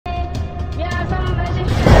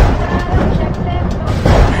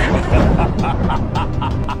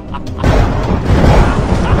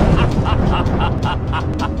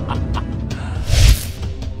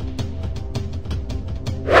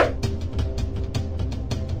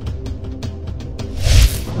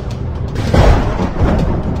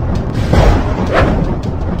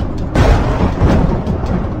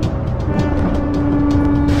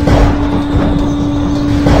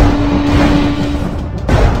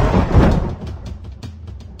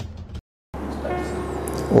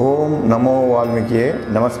ಓಂ ನಮೋ ವಾಲ್ಮೀಕಿಯೇ.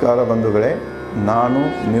 ನಮಸ್ಕಾರ ಬಂಧುಗಳೇ. ನಾನು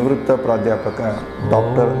ನಿವೃತ್ತ ಪ್ರಾಧ್ಯಾಪಕ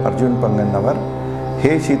ಡಾಕ್ಟರ್ ಅರ್ಜುನ್ ಪಂಗಣ್ಣವರ್.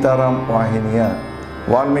 ಹೇ ಸೀತಾರಾಮ್ ವಾಹಿನಿಯ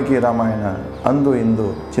ವಾಲ್ಮೀಕಿ ರಾಮಾಯಣ ಅಂದು ಇಂದು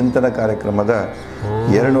ಚಿಂತನ ಕಾರ್ಯಕ್ರಮದ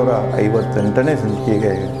 258ನೇ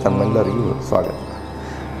ಸಂಚಿಕೆಗೆ ತಮ್ಮೆಲ್ಲರಿಗೂ ಸ್ವಾಗತ.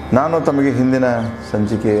 ನಾನು ತಮಗೆ ಹಿಂದಿನ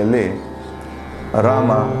ಸಂಚಿಕೆಯಲ್ಲಿ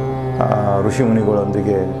ರಾಮ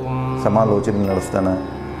ಋಷಿಮುನಿಗಳೊಂದಿಗೆ ಸಮಾಲೋಚನೆ ನಡೆಸ್ತಾನೆ.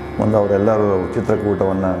 ಮುಂದೆ ಅವರೆಲ್ಲರೂ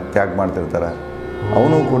ಚಿತ್ರಕೂಟವನ್ನು ತ್ಯಾಗ ಮಾಡ್ತಿರ್ತಾರೆ.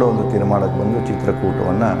 ಅವನು ಕೂಡ ಒಂದು ತೀರ್ಮಾನಕ್ಕೆ ಬಂದು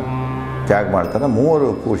ಚಿತ್ರಕೂಟವನ್ನು ತ್ಯಾಗ ಮಾಡ್ತಾನೆ. ಮೂವರು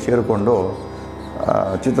ಸೇರಿಕೊಂಡು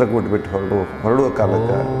ಚಿತ್ರಕೂಟ ಬಿಟ್ಟು ಹೊರಡುವ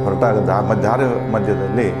ಕಾಲಕ್ಕೆ ಹೊರಟಾಗ ದಾರಿ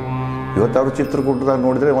ಮಧ್ಯದಲ್ಲಿ ಇವತ್ತು ಅವರು ಚಿತ್ರಕೂಟದಾಗ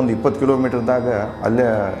ನೋಡಿದರೆ ಒಂದು 20 ಕಿಲೋಮೀಟರ್ದಾಗ ಅಲ್ಲೇ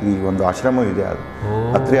ಈ ಒಂದು ಆಶ್ರಮ ಇದೆ. ಅದು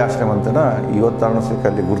ಅತ್ರಿ ಆಶ್ರಮ ಅಂತನ ಇವತ್ತು ಅನ್ನಿಸಕ್ಕೆ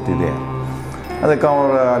ಅಲ್ಲಿ ಗುರ್ತಿದೆ. ಅದಕ್ಕೆ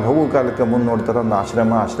ಅವರು ಅಲ್ಲಿ ಹೋಗೋ ಕಾಲಕ್ಕೆ ಮುಂದೆ ನೋಡ್ತಾರೆ, ಒಂದು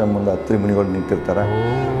ಆಶ್ರಮ ಮುಂದೆ ಅತ್ರಿಮುನಿಗಳು ನಿಂತಿರ್ತಾರೆ.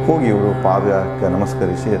 ಹೋಗಿ ಇವರು ಪಾದಕ್ಕೆ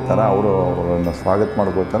ನಮಸ್ಕರಿಸಿ ಅವರನ್ನು ಸ್ವಾಗತ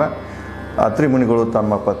ಮಾಡ್ಕೋತಾರೆ. ಅತ್ರಿಮುನಿಗಳು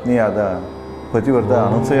ತಮ್ಮ ಪತ್ನಿಯಾದ ಪತಿವ್ರತ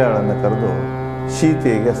ಅನಸೂಯಳನ್ನು ಕರೆದು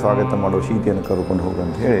ಸೀತೆಗೆ ಸ್ವಾಗತ ಮಾಡೋ, ಸೀತೆಯನ್ನು ಕರ್ಕೊಂಡು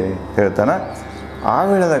ಹೋಗಂತ ಹೇಳ್ತಾನೆ. ಆ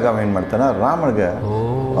ವೇಳೆದಾಗ ಅವೇನು ಮಾಡ್ತಾನೆ, ರಾಮನಿಗೆ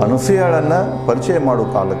ಅನಸೂಯಳನ್ನು ಪರಿಚಯ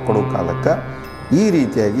ಕೊಡೋ ಕಾಲಕ್ಕೆ ಈ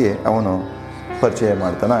ರೀತಿಯಾಗಿ ಅವನು ಪರಿಚಯ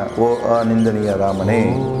ಮಾಡ್ತಾನೆ. ಓ ಅನಿಂದನೀಯ ರಾಮನೇ,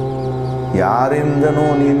 ಯಾರಿಂದನೂ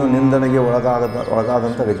ನೀನು ನಿಂದನೆಗೆ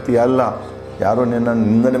ಒಳಗಾದಂಥ ವ್ಯಕ್ತಿ ಅಲ್ಲ. ಯಾರೂ ನಿನ್ನನ್ನು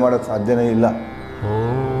ನಿಂದನೆ ಮಾಡೋಕ್ಕೆ ಸಾಧ್ಯನೇ ಇಲ್ಲ.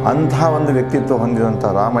 ಅಂಥ ಒಂದು ವ್ಯಕ್ತಿತ್ವ ಹೊಂದಿದಂಥ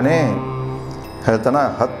ರಾಮನೇ ಹೇಳ್ತಾನೆ,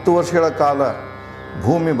 10 ವರ್ಷಗಳ ಕಾಲ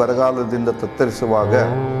ಭೂಮಿ ಬರಗಾಲದಿಂದ ತತ್ತರಿಸುವಾಗ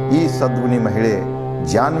ಈ ಸದ್ಗುಣಿ ಮಹಿಳೆ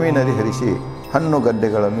ಜಾನ್ವಿ ನದಿ ಹರಿಸಿ ಹಣ್ಣು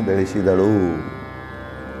ಗಡ್ಡೆಗಳನ್ನು ಬೆಳೆಸಿದಳು.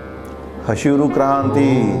 ಹಸಿರು ಕ್ರಾಂತಿ,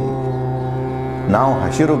 ನಾವು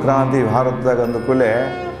ಹಸಿರು ಕ್ರಾಂತಿ ಭಾರತದಾಗ ಅಂದುಕೊಳ್ಳೆ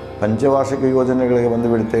ಪಂಚವಾರ್ಷಿಕ ಯೋಜನೆಗಳಿಗೆ ಬಂದು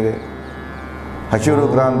ಬಿಡ್ತೇವೆ. ಹಸಿರು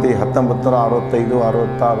ಕ್ರಾಂತಿ 1965,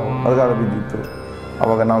 66 ಬರಗಾಲ ಬಿದ್ದಿತ್ತು.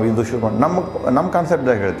 ಆವಾಗ ನಾವು ಇದು ಶುರು ಮಾಡಿ ನಮ್ಮ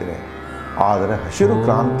ಕಾನ್ಸೆಪ್ಟ್ದಾಗ ಹೇಳ್ತೀವಿ. ಆದರೆ ಹಸಿರು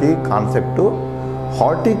ಕ್ರಾಂತಿ ಕಾನ್ಸೆಪ್ಟು,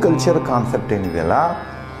 ಹಾರ್ಟಿಕಲ್ಚರ್ ಕಾನ್ಸೆಪ್ಟ್ ಏನಿದೆಯಲ್ಲ,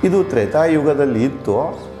 ಇದು ತ್ರೇತಾಯುಗದಲ್ಲಿ ಇತ್ತು.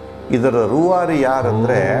 ಇದರ ರೂವಾರಿ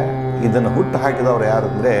ಯಾರಂದರೆ, ಇದನ್ನು ಹುಟ್ಟು ಹಾಕಿದವರು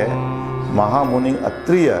ಯಾರಂದರೆ ಮಹಾಮುನಿ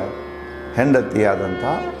ಅತ್ರಿಯ ಹೆಂಡತಿಯಾದಂಥ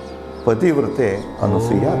ಪತಿವ್ರತೆ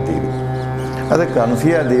ಅನಸೂಯ ದೇವಿ. ಅದಕ್ಕೆ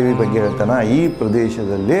ಅನಸೂಯ ದೇವಿ ಬಗ್ಗೆ ಹೇಳ್ತಾನೆ, ಈ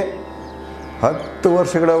ಪ್ರದೇಶದಲ್ಲಿ 10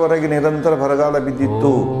 ವರ್ಷಗಳವರೆಗೆ ನಿರಂತರ ಬರಗಾಲ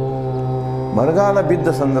ಬಿದ್ದಿತ್ತು. ಬರಗಾಲ ಬಿದ್ದ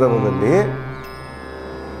ಸಂದರ್ಭದಲ್ಲಿ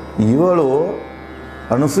ಇವಳು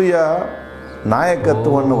ಅನಸೂಯ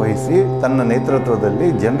ನಾಯಕತ್ವವನ್ನು ವಹಿಸಿ ತನ್ನ ನೇತೃತ್ವದಲ್ಲಿ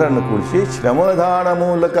ಜನರನ್ನು ಕೂಡಿಸಿ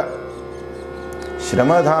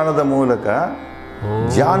ಶ್ರಮದಾನದ ಮೂಲಕ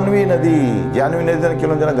ಜಾನ್ವಿ ನದಿಯನ್ನು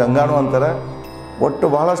ಕೆಲವೊಂದು ಜನ ಗಂಗಾನು ಅಂತಾರೆ. ಒಟ್ಟು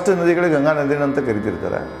ಬಹಳಷ್ಟು ನದಿಗಳಿಗೆ ಗಂಗಾ ನದಿನ ಅಂತ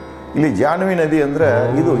ಕರಿತಿರ್ತಾರೆ. ಇಲ್ಲಿ ಜಾನ್ವಿ ನದಿ ಅಂದರೆ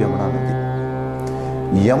ಇದು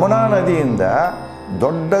ಯಮುನಾ ನದಿಯಿಂದ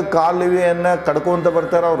ದೊಡ್ಡ ಕಾಲುವೆಯನ್ನು ಕಡ್ಕೊಂತ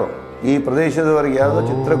ಬರ್ತಾರೆ ಅವರು. ಈ ಪ್ರದೇಶದವರೆಗೆ, ಯಾವುದೋ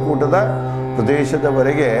ಚಿತ್ರಕೂಟದ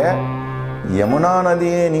ಪ್ರದೇಶದವರೆಗೆ ಯಮುನಾ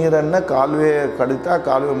ನದಿಯ ನೀರನ್ನು ಕಾಲುವೆ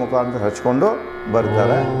ಮುಖಾಂತರ ಹಚ್ಕೊಂಡು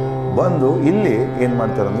ಬರ್ತಾರೆ. ಬಂದು ಇಲ್ಲಿ ಏನು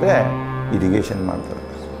ಮಾಡ್ತಾರೆ ಅಂದರೆ ಇರಿಗೇಷನ್ ಮಾಡ್ತಾರೆ.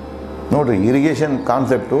 ನೋಡ್ರಿ, ಇರಿಗೇಷನ್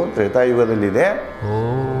ಕಾನ್ಸೆಪ್ಟು ತ್ರೇತಾಯುಗದಲ್ಲಿದೆ.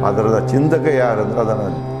 ಅದರದ ಚಿಂತಕ ಯಾರಂದ್ರೆ, ಅದನ್ನು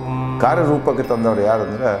ಕಾರ್ಯರೂಪಕ್ಕೆ ತಂದವರು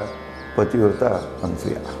ಯಾರಂದ್ರೆ ಪತಿವ್ರತ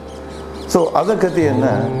ಅನಸೂಯ. ಸೊ ಅದ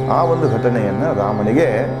ಕಥೆಯನ್ನು, ಆ ಒಂದು ಘಟನೆಯನ್ನು ರಾಮನಿಗೆ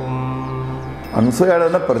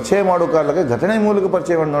ಅನಸೂಯಳನ್ನು ಪರಿಚಯ ಮಾಡೋ ಕಾಲಕ್ಕೆ ಘಟನೆ ಮೂಲಕ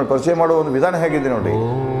ಪರಿಚಯ ಮಾಡೋ ಒಂದು ವಿಧಾನ ಹೇಗಿದೆ ನೋಡಿ.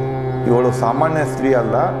 ಇವಳು ಸಾಮಾನ್ಯ ಸ್ತ್ರೀ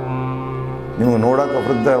ಅಲ್ಲ. ನೀವು ನೋಡೋಕೆ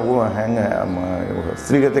ವೃದ್ಧ ಹೆಂಗೆ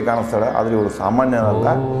ಸ್ತ್ರೀಗತೆ ಕಾಣಿಸ್ತಾಳೆ, ಆದರೆ ಇವಳು ಸಾಮಾನ್ಯನಲ್ಲ,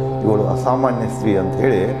 ಇವಳು ಅಸಾಮಾನ್ಯ ಸ್ತ್ರೀ ಅಂತ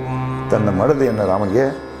ಹೇಳಿ ತನ್ನ ಮಡದಿಯನ್ನು ರಾಮನಿಗೆ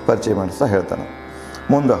ಪರಿಚಯ ಮಾಡಿಸ್ತಾ ಹೇಳ್ತಾನೆ.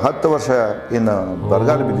 ಮುಂದೆ 10 ವರ್ಷ ಇನ್ನು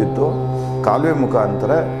ಬರಗಾಲ ಬಿದ್ದಿತ್ತು. ಕಾಲುವೆ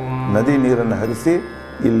ಮುಖಾಂತರ ನದಿ ನೀರನ್ನು ಹರಿಸಿ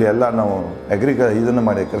ಇಲ್ಲಿ ಎಲ್ಲ ನಾವು ಇದನ್ನು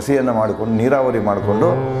ಮಾಡಿ ಕೃಷಿಯನ್ನು ಮಾಡಿಕೊಂಡು ನೀರಾವರಿ ಮಾಡಿಕೊಂಡು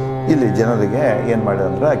ಇಲ್ಲಿ ಜನರಿಗೆ ಏನು ಮಾಡಿದೆ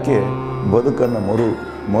ಅಂದರೆ ಆಕೆ ಬದುಕನ್ನು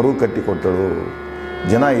ಮರು ಕಟ್ಟಿಕೊಟ್ಟಳು.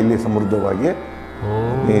 ಜನ ಇಲ್ಲಿ ಸಮೃದ್ಧವಾಗಿ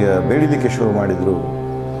ಬೆಳೀಲಿಕ್ಕೆ ಶುರು ಮಾಡಿದರು.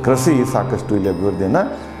 ಕೃಷಿ ಸಾಕಷ್ಟು ಇಲ್ಲಿ ಅಭಿವೃದ್ಧಿಯನ್ನು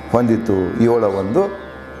ಹೊಂದಿತ್ತು ಇವಳ ಒಂದು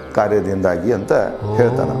ಕಾರ್ಯದಿಂದಾಗಿ ಅಂತ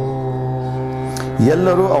ಹೇಳ್ತಾನೆ.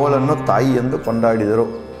 ಎಲ್ಲರೂ ಅವಳನ್ನು ತಾಯಿ ಎಂದು ಕೊಂಡಾಡಿದರು.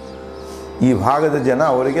 ಈ ಭಾಗದ ಜನ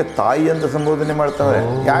ಅವರಿಗೆ ತಾಯಿ ಅಂತ ಸಂಬೋಧನೆ ಮಾಡ್ತಾರೆ.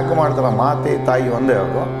 ಯಾಕೆ ಮಾಡ್ತಾರೆ? ಮಾತೆ ತಾಯಿ ಒಂದೇ.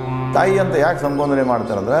 ಅವರು ತಾಯಿ ಅಂತ ಯಾಕೆ ಸಂಬೋಧನೆ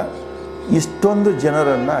ಮಾಡ್ತಾರೆ ಅಂದರೆ, ಇಷ್ಟೊಂದು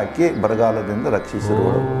ಜನರನ್ನು ಆಕೆ ಬರಗಾಲದಿಂದ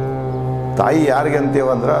ರಕ್ಷಿಸಿರುವಳು. ತಾಯಿ ಯಾರಿಗೆ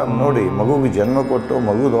ಅಂತೇವಂದ್ರೆ ನೋಡಿ, ಮಗುವಿಗೆ ಜನ್ಮ ಕೊಟ್ಟು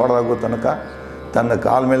ಮಗು ದೊಡ್ಡದಾಗೋ ತನಕ, ತನ್ನ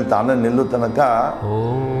ಕಾಲ ಮೇಲೆ ತಾನೇ ನಿಲ್ಲೋ ತನಕ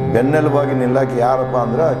ಬೆನ್ನೆಲುಬಾಗಿ ನಿಲ್ಲಕ್ಕೆ ಯಾರಪ್ಪ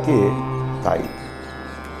ಅಂದ್ರೆ ಆಕೆ ತಾಯಿ.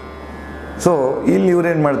 ಸೊ ಇಲ್ಲಿ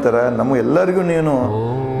ಇವ್ರೇನು ಮಾಡ್ತಾರೆ, ಎಲ್ಲರಿಗೂ ನೀನು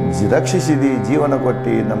ರಕ್ಷಿಸಿದಿ, ಜೀವನ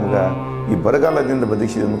ಕೊಟ್ಟು ನಮ್ಗೆ ಈ ಬರಗಾಲದಿಂದ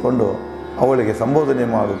ಬದುಕಿಸಿದ ಅಂದ್ಕೊಂಡು ಅವಳಿಗೆ ಸಂಬೋಧನೆ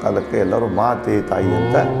ಮಾಡೋ ಕಾಲಕ್ಕೆ ಎಲ್ಲರೂ ಮಾತೆ ತಾಯಿ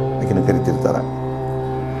ಅಂತ ಆಕೆನ ಕರಿತಿರ್ತಾರೆ.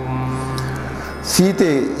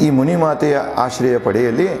 ಸೀತೆ ಈ ಮುನಿಮಾತೆಯ ಆಶ್ರಯ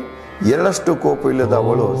ಪಡೆಯಲಿ, ಎರಡಷ್ಟು ಕೋಪವಿಲ್ಲದ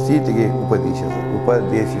ಅವಳು ಸೀತೆಗೆ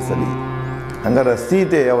ಉಪದೇಶಿಸಲಿ. ಹಂಗಾರೆ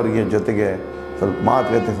ಸೀತೆ ಅವರಿಗೆ ಜೊತೆಗೆ ಸ್ವಲ್ಪ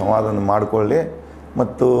ಮಾತುಕತೆ ಸಂವಾದನ ಮಾಡಿಕೊಳ್ಳಿ.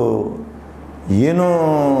 ಮತ್ತು ಏನೂ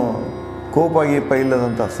ಕೋಪ ಗೀಪ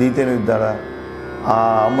ಇಲ್ಲದಂಥ ಸೀತೆನೂ ಇದ್ದಾಳೆ, ಆ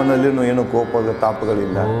ಅಮ್ಮನಲ್ಲಿನೂ ಏನೂ ಕೋಪ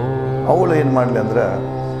ತಾಪಗಳಿಲ್ಲ. ಅವಳು ಏನು ಮಾಡಲಿ ಅಂದ್ರೆ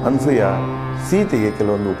ಅನಸೂಯ ಸೀತೆಗೆ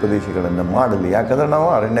ಕೆಲವೊಂದು ಉಪದೇಶಗಳನ್ನು ಮಾಡಲಿ. ಯಾಕಂದರೆ ನಾವು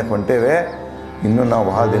ಅರಣ್ಯಕ್ಕೆ ಹೊಂಟೇವೆ, ಇನ್ನೂ ನಾವು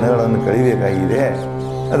ಬಹಳ ದಿನಗಳನ್ನು ಕಳಿಬೇಕಾಗಿದೆ.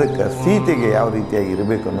 ಅದಕ್ಕೆ ಸೀತೆಗೆ ಯಾವ ರೀತಿಯಾಗಿ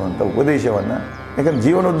ಇರಬೇಕು ಅನ್ನುವಂಥ ಉಪದೇಶವನ್ನು, ಯಾಕಂದ್ರೆ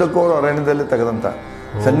ಜೀವನೋದ್ದಕ್ಕೂ ಅವರು ಅರಣ್ಯದಲ್ಲಿ ತೆಗೆದಂಥ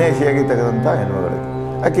ಸನ್ಯಾಸಿಯಾಗಿ ತೆಗೆದಂಥ ಹೆಣ್ಮಗಳು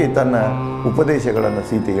ಆಕೆ ತನ್ನ ಉಪದೇಶಗಳನ್ನು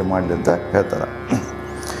ಸೀತೆಗೆ ಮಾಡಲಿ ಅಂತ ಹೇಳ್ತಾರೆ.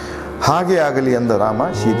 ಹಾಗೆ ಆಗಲಿ ಎಂದ ರಾಮ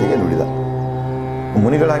ಸೀತೆಗೆ ನುಡಿದ.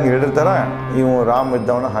 ಮುನಿಗಳು ಹಂಗೆ ಹೇಳಿರ್ತಾರ, ಇವು ರಾಮ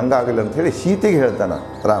ಇದ್ದವನ ಹಂಗಾಗಲಿ ಅಂಥೇಳಿ ಸೀತೆಗೆ ಹೇಳ್ತಾನೆ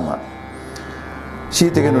ರಾಮ.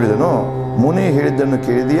 ಸೀತೆಗೆ ನುಡಿದನು, ಮುನಿ ಹೇಳಿದ್ದನ್ನು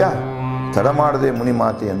ಕೇಳಿದೆಯಾ? ತಡ ಮಾಡದೆ ಮುನಿ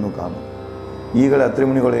ಮಾತೆಯನ್ನು ಕಾಣು. ಈಗಲೇ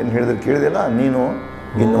ಅತ್ರಿಮುನಿಗಳು ಏನು ಹೇಳಿದ್ರೆ ಕೇಳಿದೆಯಲ್ಲ, ನೀನು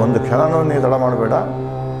ಇನ್ನು ಒಂದು ಕ್ಷಣನೂ ನೀನು ತಡ ಮಾಡಬೇಡ,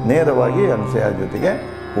 ನೇರವಾಗಿ ಅನಸೂಯ ಜೊತೆಗೆ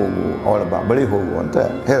ಹೋಗು, ಅವಳ ಬಳಿ ಹೋಗು ಅಂತ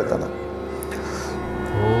ಹೇಳ್ತಾನೆ.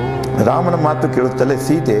 ರಾಮನ ಮಾತು ಕೇಳುತ್ತಲೇ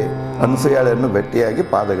ಸೀತೆ ಅನಸೂಯಳನ್ನು ಭೇಟಿಯಾಗಿ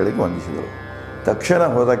ಪಾದಗಳಿಗೆ ವಂದಿಸಿದಳು. ತಕ್ಷಣ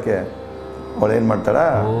ಹೋದಕ್ಕೆ ಅವಳೇನು ಮಾಡ್ತಾಳೆ,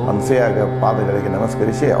 ಅನಸೂಯಾಗ ಪಾದಗಳಿಗೆ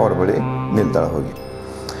ನಮಸ್ಕರಿಸಿ ಅವರ ಬಳಿ ನಿಲ್ತಾಳೆ ಹೋಗಿ.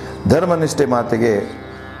 ಧರ್ಮನಿಷ್ಠೆ ಮಾತೆಗೆ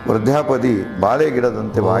ವೃದ್ಧಾಪದಿ ಬಾಳೆ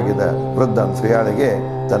ಗಿಡದಂತೆ ಬಾಗಿದ ವೃದ್ಧ ಅನಸೂಯಾಳಿಗೆ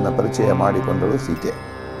ತನ್ನ ಪರಿಚಯ ಮಾಡಿಕೊಂಡಳು ಸೀತೆ.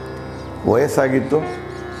 ವಯಸ್ಸಾಗಿತ್ತು,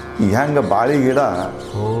 ಹೆಂಗೆ ಬಾಳೆ ಗಿಡ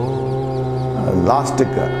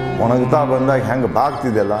ಲಾಸ್ಟಿಗೆ ಒಣಗ್ತಾ ಬಂದಾಗ ಹೆಂಗೆ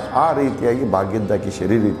ಬಾಗ್ತಿದೆಯಲ್ಲ ಆ ರೀತಿಯಾಗಿ ಬಾಗಿದ್ದಾಕಿ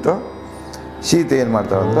ಶರೀರ ಇತ್ತು. ಸೀತೆ ಏನು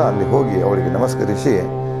ಮಾಡ್ತಾಳೆ ಅಂದ್ರೆ ಅಲ್ಲಿ ಹೋಗಿ ಅವಳಿಗೆ ನಮಸ್ಕರಿಸಿ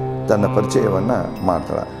ತನ್ನ ಪರಿಚಯವನ್ನು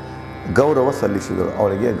ಮಾಡ್ತಾಳೆ. ಗೌರವ ಸಲ್ಲಿಸಿದಳು,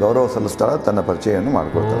 ಅವಳಿಗೆ ಗೌರವ ಸಲ್ಲಿಸ್ತಾಳೆ, ತನ್ನ ಪರಿಚಯವನ್ನು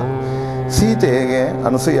ಮಾಡಿಕೊಡ್ತಾಳೆ. ಸೀತೆಗೆ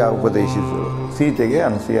ಅನಸೂಯ ಉಪದೇಶಿಸಿದಳು. ಸೀತೆಗೆ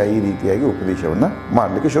ಅನಸೂಯ ಈ ರೀತಿಯಾಗಿ ಉಪದೇಶವನ್ನು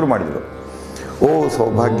ಮಾಡಲಿಕ್ಕೆ ಶುರು ಮಾಡಿದಳು. ಓ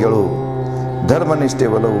ಸೌಭಾಗ್ಯಳು, ಧರ್ಮನಿಷ್ಠೆ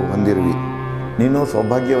ಒಲವು ಹೊಂದಿರುವಿ. ನೀನು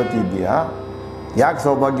ಸೌಭಾಗ್ಯವತಿ ಇದೆಯಾ? ಯಾಕೆ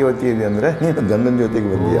ಸೌಭಾಗ್ಯವತಿ ಇದೆ ಅಂದರೆ ನೀನು ಗಂಡನ ಜೊತೆಗೆ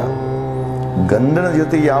ಬಂದೀಯಾ. ಗಂಡನ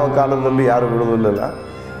ಜೊತೆಗೆ ಯಾವ ಕಾಲದಲ್ಲಿ ಯಾರು ಬಿಡೋದಿಲ್ಲಲ್ಲ.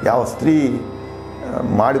 ಯಾವ ಸ್ತ್ರೀ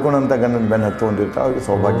ಮಾಡಿಕೊಂಡಂಥ ಗಂಡನ ಬೆನ್ನು ಹತ್ತುಕೊಂಡಿರ್ತಾಳೆ ಅವರಿಗೆ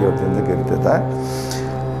ಸೌಭಾಗ್ಯವತಿ ಅಂತ ಕರಿತೈತೆ.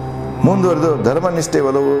 ಮುಂದುವರೆದು ಧರ್ಮನಿಷ್ಠೆ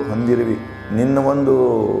ಒಲವು ಹೊಂದಿರುವಿ. ನಿನ್ನ ಒಂದು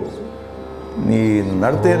ನೀ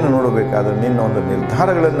ನಡತೆಯನ್ನು ನೋಡಬೇಕಾದ್ರೆ, ನಿನ್ನ ಒಂದು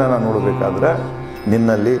ನಿರ್ಧಾರಗಳನ್ನು ನಾನು ನೋಡಬೇಕಾದ್ರೆ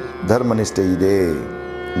ನಿನ್ನಲ್ಲಿ ಧರ್ಮನಿಷ್ಠೆ ಇದೆ.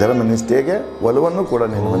 ಧರ್ಮನಿಷ್ಠೆಗೆ ಒಲವನ್ನು ಕೂಡ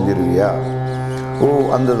ನೀನು ಹೊಂದಿರುವಿಯಾ? ಓ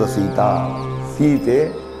ಅಂದದ ಸೀತಾ, ಸೀತೆ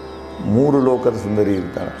 3 ಲೋಕದ ಸುಂದರಿ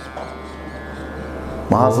ಇರ್ತಾಳೆ,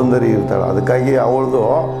 ಮಹಾಸುಂದರಿ ಇರ್ತಾಳೆ. ಅದಕ್ಕಾಗಿ ಅವಳದು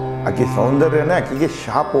ಆಕೆ ಸೌಂದರ್ಯನೇ ಆಕೆಗೆ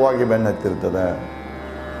ಶಾಪವಾಗಿ ಬೆನ್ನತ್ತಿರ್ತದೆ.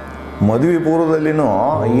 ಮದುವೆ ಪೂರ್ವದಲ್ಲಿನೂ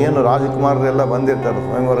ಏನು ರಾಜಕುಮಾರರೆಲ್ಲ ಬಂದಿರ್ತಾರೆ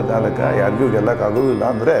ಸ್ವಯಂವರ ಕಾಲಕ್ಕೆ, ಯಾರಿಗೂ ಗೆಲ್ಲಕ್ಕಾಗೋದಿಲ್ಲ.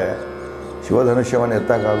 ಅಂದರೆ ಶಿವಧನುಷ್ಯವನ್ನು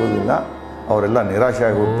ಎತ್ತಕ್ಕಾಗೋದಿಲ್ಲ. ಅವರೆಲ್ಲ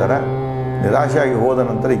ನಿರಾಶೆಯಾಗಿ ಹೋಗ್ತಾರೆ. ನಿರಾಶೆಯಾಗಿ ಹೋದ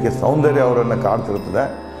ನಂತರ ಈಕೆ ಸೌಂದರ್ಯ ಅವರನ್ನು ಕಾಡ್ತಿರ್ತದೆ.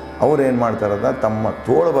 ಅವರೇನು ಮಾಡ್ತಾರದ, ತಮ್ಮ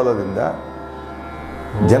ತೋಳಬಲದಿಂದ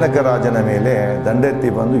ಜನಕರಾಜನ ಮೇಲೆ ದಂಡೆತ್ತಿ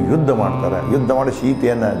ಬಂದು ಯುದ್ಧ ಮಾಡ್ತಾರೆ. ಯುದ್ಧ ಮಾಡಿ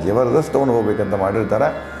ಸೀತೆಯನ್ನು ಜಬರ್ದಸ್ತವನ್ನು ಹೋಗ್ಬೇಕಂತ ಮಾಡಿರ್ತಾರೆ.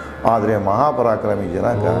 ಆದರೆ ಮಹಾಪರಾಕ್ರಮಿ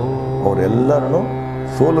ಜನಕ ಅವರೆಲ್ಲರನ್ನು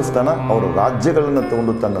ಸೋಲಿಸ್ತಾನೆ. ಅವರ ರಾಜ್ಯಗಳನ್ನು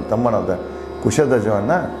ತಗೊಂಡು ತನ್ನ ತಮ್ಮನಾದ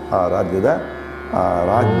ಕುಶಧ್ವಜವನ್ನು ಆ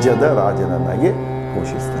ರಾಜ್ಯದ ರಾಜನನ್ನಾಗಿ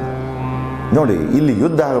ಘೋಷಿಸ್ತಾನೆ. ನೋಡಿ, ಇಲ್ಲಿ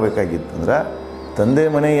ಯುದ್ಧ ಆಗಬೇಕಾಗಿತ್ತಂದ್ರೆ ತಂದೆ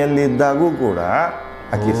ಮನೆಯಲ್ಲಿ ಇದ್ದಾಗೂ ಕೂಡ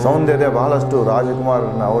ಆಕೆ ಸೌಂದರ್ಯ ಬಹಳಷ್ಟು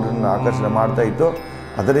ರಾಜಕುಮಾರರನ್ನು ಅವರನ್ನು ಆಕರ್ಷಣೆ ಮಾಡ್ತಾ ಇತ್ತು.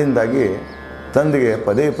 ಅದರಿಂದಾಗಿ ತಂದೆಗೆ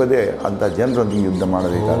ಪದೇ ಪದೇ ಅಂಥ ಜನರೊಂದಿಗೆ ಯುದ್ಧ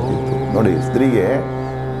ಮಾಡಬೇಕಾಗ್ತಿತ್ತು. ನೋಡಿ, ಸ್ತ್ರೀಗೆ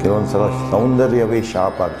ಕೆಲವೊಂದು ಸಲ ಸೌಂದರ್ಯವೇ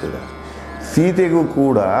ಶಾಪ ಆಗ್ತದೆ. ಸೀತೆಗೂ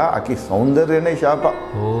ಕೂಡ ಆಕೆ ಸೌಂದರ್ಯನೇ ಶಾಪ.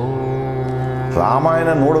 ರಾಮಾಯಣ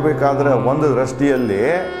ನೋಡಬೇಕಾದ್ರೆ ಒಂದು ದೃಷ್ಟಿಯಲ್ಲಿ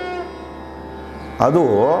ಅದು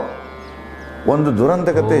ಒಂದು ದುರಂತ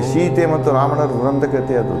ಕಥೆ. ಸೀತೆ ಮತ್ತು ರಾಮನ ದುರಂತ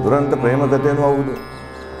ಕಥೆ, ಅದು ದುರಂತ ಪ್ರೇಮ ಕಥೆಯೂ ಹೌದು.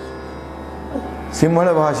 ಸಿಂಹಳ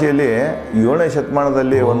ಭಾಷೆಯಲ್ಲಿ 7ನೇ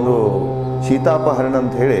ಶತಮಾನದಲ್ಲಿ ಒಂದು ಸೀತಾಪಹರಣ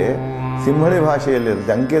ಅಂತ ಹೇಳಿ ಸಿಂಹಳಿ ಭಾಷೆಯಲ್ಲಿ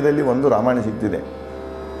ಅಂಕ್ಯದಲ್ಲಿ ಒಂದು ರಾಮಾಯಣ ಸಿಗ್ತಿದೆ.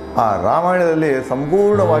 ಆ ರಾಮಾಯಣದಲ್ಲಿ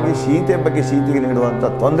ಸಂಪೂರ್ಣವಾಗಿ ಸೀತೆ ಬಗ್ಗೆ, ಸೀತೆಗೆ ನೀಡುವಂಥ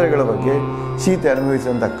ತೊಂದರೆಗಳ ಬಗ್ಗೆ, ಸೀತೆ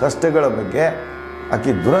ಅನುಭವಿಸಿದಂಥ ಕಷ್ಟಗಳ ಬಗ್ಗೆ,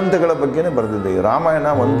 ಆಕೆ ದುರಂತಗಳ ಬಗ್ಗೆನೇ ಬರೆದಿದೆ ಈ ರಾಮಾಯಣ.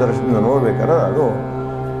 ಒಂದು ದರ್ಶನದಿಂದ ನೋಡ್ಬೇಕಾದ್ರೆ ಅದು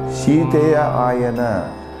ಸೀತೆಯ ಆಯನ,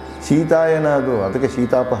 ಸೀತಾಯನ, ಅದು ಅದಕ್ಕೆ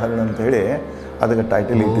ಸೀತಾಪಹರಣ ಅಂತ ಹೇಳಿ ಅದಕ್ಕೆ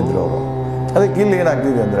ಟೈಟಲ್ ಇಟ್ಟಿದ್ರು ಅವರು. ಅದಕ್ಕೆ ಇಲ್ಲಿ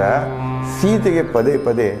ಏನಾಗ್ತಿದೆ ಅಂದರೆ ಸೀತೆಗೆ ಪದೇ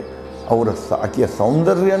ಪದೇ ಅವರ ಆಕೆಯ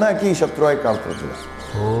ಸೌಂದರ್ಯನ ಆಕೆ ಶತ್ರುವಾಗಿ ಕಾಡ್ತಿರ್ತದೆ.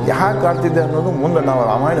 ಯಾಕೆ ಕಾಡ್ತಿದ್ದೆ ಅನ್ನೋದು ಮುಂದೆ ನಾವು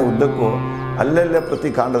ರಾಮಾಯಣ ಉದ್ದಕ್ಕೂ ಅಲ್ಲೆಲ್ಲ ಪ್ರತಿ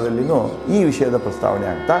ಕಾಂಡದಲ್ಲಿನೂ ಈ ವಿಷಯದ ಪ್ರಸ್ತಾವನೆ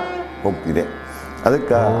ಆಗ್ತಾ ಹೋಗ್ತಿದೆ.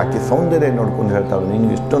 ಅದಕ್ಕೆ ಆಕೆ ಸೌಂದರ್ಯ ನೋಡ್ಕೊಂಡು ಹೇಳ್ತಾಳೆ, ನೀನು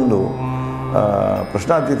ಎಷ್ಟೊಂದು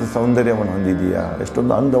ಪ್ರಶ್ನಾತೀತ ಸೌಂದರ್ಯವನ್ನು ಹೊಂದಿದೀಯಾ,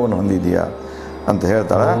 ಎಷ್ಟೊಂದು ಅಂದವನ್ನು ಹೊಂದಿದೀಯಾ ಅಂತ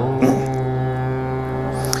ಹೇಳ್ತಾಳೆ.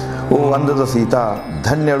 ಓ ಅಂದದ ಸೀತಾ,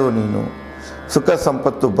 ಧನ್ಯಳು ನೀನು. ಸುಖ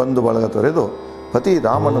ಸಂಪತ್ತು ಬಂದು ಬಳಗ ತೊರೆದು ಪತಿ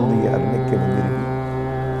ರಾಮನೊಂದಿಗೆ ಅರಣ್ಯಕ್ಕೆ ಬಂದಿರಿ.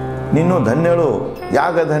 ನೀನು ಧನ್ಯಳು.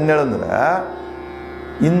 ಯಾಗ ಧನ್ಯಳಂದ್ರೆ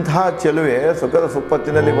ಇಂಥ ಚೆಲುವೆ ಸುಖದ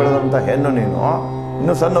ಸುಪ್ಪತ್ತಿನಲ್ಲಿ ಬೆಳೆದಂಥ ಹೆಣ್ಣು ನೀನು.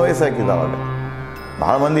 ಇನ್ನೂ ಸಣ್ಣ ವಯಸ್ಸಾಕಿದ್ದಾವಾಗ.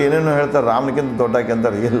 ಭಾಳ ಮಂದಿ ಏನೇನೋ ಹೇಳ್ತಾರೆ, ರಾಮನಿಗಿಂತ ದೊಡ್ಡಾಕೆ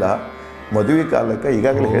ಅಂತಾರೆ. ಇಲ್ಲ, ಮದುವೆ ಕಾಲಕ್ಕೆ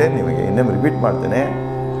ಈಗಾಗಲೇ ಹೇಳೇ ನಿಮಗೆ, ಇನ್ನೊಮ್ಮೆ ರಿಪೀಟ್ ಮಾಡ್ತೇನೆ,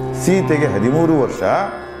 ಸೀತೆಗೆ 13 ವರ್ಷ,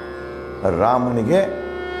 ರಾಮನಿಗೆ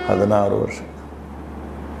 16 ವರ್ಷ.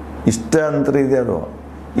 ಇಷ್ಟ ಅಂತರ ಇದೆ ಅದು.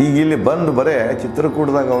 ಈಗ ಇಲ್ಲಿ ಬಂದು ಬರೇ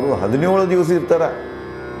ಚಿತ್ರಕೂಟದಾಗ ಅವರು 17 ದಿವಸ ಇರ್ತಾರೆ,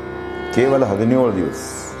 ಕೇವಲ 17 ದಿವಸ.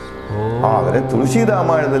 ಆದರೆ ತುಳಸಿ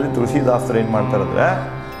ರಾಮಾಯಣದಲ್ಲಿ ತುಳಸಿದಾಸರು ಏನು ಮಾಡ್ತಾರಂದ್ರೆ,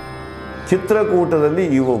 ಚಿತ್ರಕೂಟದಲ್ಲಿ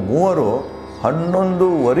ಇವ ಮೂವರು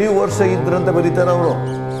 11.5 ವರ್ಷ ಇದ್ರಂತ ಬರೀತಾರೆ ಅವರು.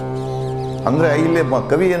 ಅಂದರೆ ಇಲ್ಲಿ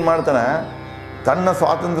ಕವಿ ಏನು ಮಾಡ್ತಾನೆ, ತನ್ನ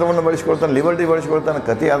ಸ್ವಾತಂತ್ರ್ಯವನ್ನು ಬಳಸ್ಕೊಳ್ತಾನೆ, ಲಿಬರ್ಟಿ ಬಳಸ್ಕೊಳ್ತಾನೆ,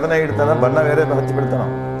 ಕತೆ ಅದನ್ನೇ ಇಡ್ತಾನೆ, ಬಣ್ಣ ಬೇರೆ ಹಚ್ಚಿಬಿಡ್ತಾನೆ,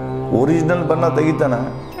 ಒರಿಜಿನಲ್ ಬಣ್ಣ ತೆಗಿತಾನೆ,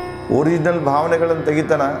 ಒರಿಜಿನಲ್ ಭಾವನೆಗಳನ್ನು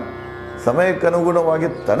ತೆಗಿತಾನೆ, ಸಮಯಕ್ಕೆ ಅನುಗುಣವಾಗಿ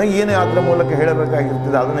ತನಗೇನೇ ಅದರ ಮೂಲಕ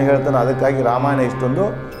ಹೇಳಬೇಕಾಗಿರ್ತದೆ ಅದನ್ನು ಹೇಳ್ತಾನೆ. ಅದಕ್ಕಾಗಿ ರಾಮಾಯಣ ಇಷ್ಟೊಂದು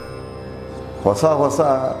ಹೊಸ ಹೊಸ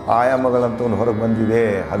ಆಯಾಮಗಳಂತ ಒಂದು ಹೊರಗೆ ಬಂದಿದೆ,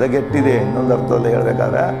 ಹದಗೆಟ್ಟಿದೆ. ಇನ್ನೊಂದು ಅರ್ಥದಲ್ಲಿ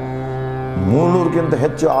ಹೇಳಬೇಕಾದ್ರೆ 300ಕ್ಕಿಂತ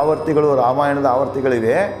ಹೆಚ್ಚು ಆವರ್ತಿಗಳು ರಾಮಾಯಣದ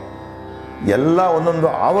ಆವರ್ತಿಗಳಿವೆ. ಎಲ್ಲ ಒಂದೊಂದು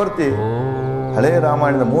ಆವರ್ತಿ ಹಳೆಯ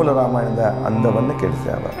ರಾಮಾಯಣದ ಮೂಲ ರಾಮಾಯಣದ ಅಂದವನ್ನು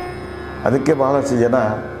ಕೆಡಿಸ್ಯಾವ. ಅದಕ್ಕೆ ಬಹಳಷ್ಟು ಜನ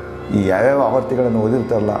ಈ ಯಾವ್ಯಾವ ಆವರ್ತಿಗಳನ್ನು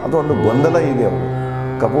ಓದಿರ್ತಾರಲ್ಲ, ಅದು ಒಂದು ಗೊಂದಲ ಇದೆ. ಅವರು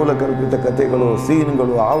ಕಪೋಲ ಕಲ್ಪಿತ ಕಥೆಗಳು,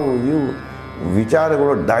 ಸೀನ್ಗಳು, ಅವು ಇವು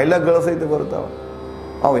ವಿಚಾರಗಳು, ಡೈಲಾಗ್ಗಳು ಸಹಿತ ಬರ್ತಾವೆ.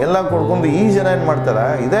 ಅವು ಎಲ್ಲ ಕೊಡ್ಕೊಂಡು ಈ ಜನ ಏನು ಮಾಡ್ತಾರೆ,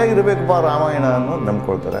 ಇದೇ ಇರಬೇಕಪ್ಪ ರಾಮಾಯಣ ಅನ್ನೋದು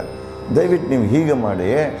ನಂಬ್ಕೊಳ್ತಾರೆ. ದಯವಿಟ್ಟು ನೀವು ಹೀಗೆ ಮಾಡಿ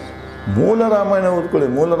ಮೂಲ ರಾಮಾಯಣ ಓದ್ಕೊಳ್ಳಿ.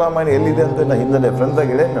 ಮೂಲ ರಾಮಾಯಣ ಎಲ್ಲಿದೆ ಅಂತ ನಾನು ಹಿಂದೆ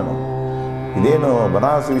ಫ್ರೆಂಡ್ಸಾಗಿ ಹೇಳೇನು ನಾನು. ಇದೇನು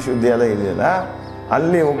ಬನಾರಸ್ ವಿಶ್ವವಿದ್ಯಾಲಯ ಇದೆಯಲ್ಲ,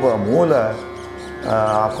 ಅಲ್ಲಿ ಒಬ್ಬ ಮೂಲ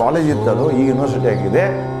ಕಾಲೇಜ್ ಇತ್ತದು, ಈಗ ಯೂನಿವರ್ಸಿಟಿ ಆಗಿದೆ.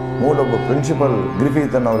 ಮೂಲ ಒಬ್ಬ ಪ್ರಿನ್ಸಿಪಲ್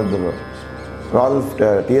ಗ್ರಿಫಿಥನ್ ಅವರಿದ್ದರು, ರಾಲ್ಫ್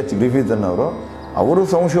TH ಗ್ರಿಫಿಥನ್ ಅವರು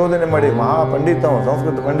ಸಂಶೋಧನೆ ಮಾಡಿ ಮಹಾಪಂಡಿತ,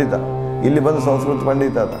 ಸಂಸ್ಕೃತ ಪಂಡಿತ, ಇಲ್ಲಿ ಬಂದು ಸಂಸ್ಕೃತ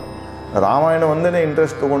ಪಂಡಿತ ಅದ. ರಾಮಾಯಣ ಒಂದೇ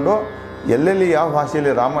ಇಂಟ್ರೆಸ್ಟ್ ತೊಗೊಂಡು ಎಲ್ಲೆಲ್ಲಿ ಯಾವ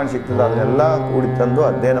ಭಾಷೆಯಲ್ಲಿ ರಾಮಾಯಣ ಸಿಗ್ತದೆ ಅದನ್ನೆಲ್ಲ ಕೂಡಿ ತಂದು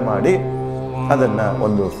ಅಧ್ಯಯನ ಮಾಡಿ ಅದನ್ನು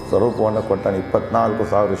ಒಂದು ಸ್ವರೂಪವನ್ನು ಕೊಟ್ಟಾನೆ.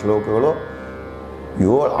 24,000 ಶ್ಲೋಕಗಳು.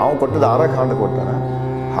 ಅವನು ಕೊಟ್ಟದ್ದು 6 ಕಾಂಡ ಕೊಟ್ಟಾನ.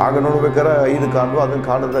 ಹಾಗೆ ನೋಡ್ಬೇಕಾದ್ರೆ 5 ಕಾಂಡು, ಅದನ್ನು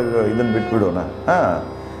ಕಾಂಡದಾಗ ಇದನ್ನು ಬಿಟ್ಬಿಡೋಣ.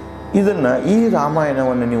 ಇದನ್ನು ಈ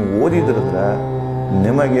ರಾಮಾಯಣವನ್ನು ನೀವು ಓದಿದ್ರಂದ್ರೆ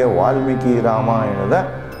ನಿಮಗೆ ವಾಲ್ಮೀಕಿ ರಾಮಾಯಣದ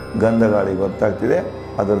ಗಂಧಗಾಳಿ ಗೊತ್ತಾಗ್ತಿದೆ.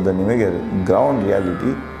 ಅದರದ್ದು ನಿಮಗೆ ಗ್ರೌಂಡ್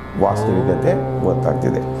ರಿಯಾಲಿಟಿ, ವಾಸ್ತವಿಕತೆ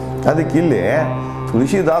ಗೊತ್ತಾಗ್ತಿದೆ. ಅದಕ್ಕೆ ಇಲ್ಲಿ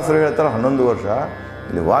ತುಳಸಿದಾಸರು ಹೇಳ್ತಾರೆ 11 ವರ್ಷ.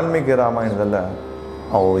 ಇಲ್ಲಿ ವಾಲ್ಮೀಕಿ ರಾಮಾಯಣದಲ್ಲ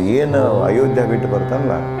ಅವು ಏನು ಅಯೋಧ್ಯ ಬಿಟ್ಟು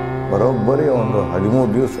ಬರ್ತಾನಲ್ಲ, ಬರೋಬ್ಬರಿ ಒಂದು 17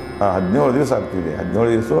 ದಿವಸ ಆಗ್ತಿದೆ. 17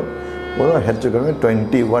 ದಿವಸ ಹೆಚ್ಚು ಕಡಿಮೆ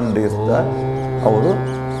 21 ಡೇಸ್ ಅವರು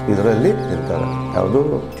ಇದರಲ್ಲಿ ಇರ್ತಾರೆ. ಯಾವುದು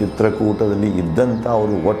ಚಿತ್ರಕೂಟದಲ್ಲಿ ಇದ್ದಂಥ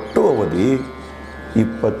ಅವರು ಒಟ್ಟು ಅವಧಿ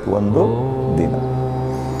 21 ದಿನ.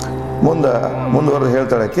 ಮುಂದುವರೆದು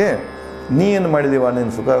ಹೇಳ್ತಾಳಕ್ಕೆ, ನೀ ಏನು ಮಾಡಿದೀವ,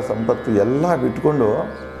 ನಿನ್ನ ಸುಖ ಸಂಪತ್ತು ಎಲ್ಲ ಬಿಟ್ಕೊಂಡು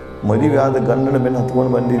ಮದುವೆ ಆದ ಗಂಡನ ಬೆನ್ನು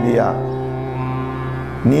ಹತ್ಕೊಂಡು ಬಂದಿದ್ದೀಯಾ,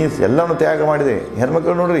 ನೀ ಎಲ್ಲನೂ ತ್ಯಾಗ ಮಾಡಿದೆ.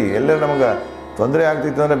 ಹೆಣ್ಮಕ್ಳು ನೋಡ್ರಿ, ಎಲ್ಲರೂ ನಮಗೆ ತೊಂದರೆ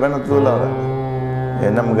ಆಗ್ತಿತ್ತು ಅಂದರೆ ಬೆನ್ನು ಹತ್ತೋದಿಲ್ಲ. ಅವ್ರು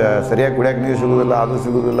ನಮ್ಗೆ ಸರಿಯಾಗಿ ಕುಡಿಯೋಕೆ ನೀರು ಸಿಗೋದಿಲ್ಲ, ಅದು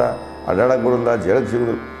ಸಿಗೋದಿಲ್ಲ, ಅಡ್ಡಾಡಕ್ಕೆ ಬರೋದಿಲ್ಲ, ಜಳಕ್ಕೆ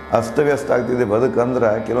ಸಿಗೋದಿಲ್ಲ, ಅಸ್ತವ್ಯಸ್ತ ಆಗ್ತಿದೆ ಬದುಕಂದ್ರೆ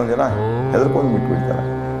ಕೆಲವೊಂದು ಜನ ಹೆದರ್ಕೊಂಡು ಬಿಟ್ಬಿಡ್ತಾರೆ.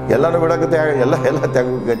 ಎಲ್ಲನೂ ಬಿಡೋಕೆ ಎಲ್ಲ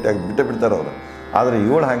ಬಿಟ್ಟು ಬಿಡ್ತಾರೆ ಅವರು. ಆದರೆ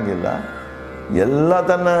ಇವಳು ಹಾಗಿಲ್ಲ, ಎಲ್ಲ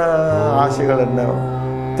ತನ್ನ ಆಶೆಗಳನ್ನು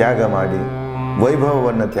ತ್ಯಾಗ ಮಾಡಿ,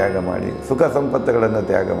 ವೈಭವವನ್ನು ತ್ಯಾಗ ಮಾಡಿ, ಸುಖ ಸಂಪತ್ತುಗಳನ್ನು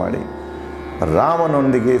ತ್ಯಾಗ ಮಾಡಿ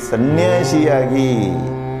ರಾಮನೊಂದಿಗೆ ಸನ್ಯಾಸಿಯಾಗಿ,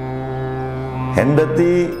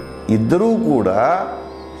 ಹೆಂಡತಿ ಇದ್ದರೂ ಕೂಡ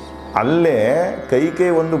ಅಲ್ಲೇ ಕೈ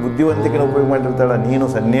ಒಂದು ಬುದ್ಧಿವಂತಿಕೆನ ಉಪಯೋಗ ಮಾಡಿರ್ತಾಳೆ. ನೀನು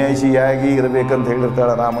ಸನ್ಯಾಸಿಯಾಗಿ ಇರಬೇಕಂತ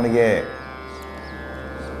ಹೇಳಿರ್ತಾಳೆ ರಾಮನಿಗೆ.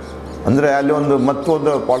 ಅಂದರೆ ಅಲ್ಲಿ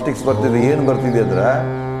ಮತ್ತೊಂದು ಪಾಲಿಟಿಕ್ಸ್ ಬರ್ತಿದೆ. ಏನು ಬರ್ತಿದೆ ಅಂದ್ರೆ,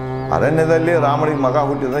 ಅರಣ್ಯದಲ್ಲಿ ರಾಮನಿಗೆ ಮಗ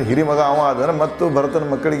ಹುಟ್ಟಿದ್ರೆ ಹಿರಿ ಮಗ ಅವ ಆದರೆ ಮತ್ತು ಭರತನ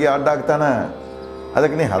ಮಕ್ಕಳಿಗೆ ಅಡ್ಡಾಗ್ತಾನೆ.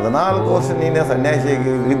 ಅದಕ್ಕೆ ನೀ 14 ವರ್ಷ ನೀನೇ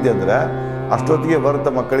ಸನ್ಯಾಸಿಯಾಗಿ ಇದ್ದೆ ಅಂದ್ರೆ ಅಷ್ಟೊತ್ತಿಗೆ ಭರತ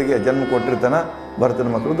ಮಕ್ಕಳಿಗೆ ಜನ್ಮ ಕೊಟ್ಟಿರ್ತಾನೆ, ಭರತನ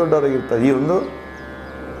ಮಕ್ಕಳು ದೊಡ್ಡವರಾಗಿರ್ತಾರೆ. ಈ ಒಂದು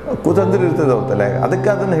ಕುತಂತ್ರ ಇರ್ತದೆ ಅವ್ರ ತಲೆಯಾಗ. ಅದಕ್ಕೆ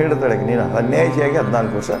ಅದನ್ನು ಹೇಳ್ತಾಳೆ, ನೀನು ಸನ್ಯಾಸಿಯಾಗಿ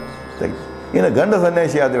 14 ವರ್ಷ ತೆಗಿ. ಇನ್ನು ಗಂಡ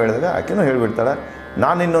ಸನ್ಯಾಸಿ ಆದ ಹೇಳಿದಾಗ ಆಕೆನೂ ಹೇಳಿಬಿಡ್ತಾಳೆ,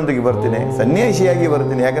 ನಾನು ಇನ್ನೊಂದಿಗೆ ಬರ್ತೀನಿ, ಸನ್ಯಾಸಿಯಾಗಿ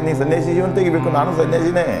ಬರ್ತೀನಿ. ಯಾಕಂದ್ರೆ ನೀ ಸನ್ಯಾಸಿ ಜೀವನ ತೆಗಿಬೇಕು, ನಾನು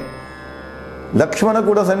ಸನ್ಯಾಸಿನೇ. ಲಕ್ಷ್ಮಣ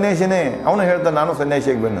ಕೂಡ ಸನ್ಯಾಸಿನೇ, ಅವನು ಹೇಳ್ತಾನೆ ನಾನು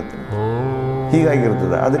ಸನ್ಯಾಸಿಯಾಗಿ ಬಂದತ್ತೀನಿ.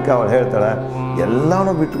 ಹೀಗಾಗಿರ್ತದೆ. ಅದಕ್ಕೆ ಅವಳು ಹೇಳ್ತಾಳೆ,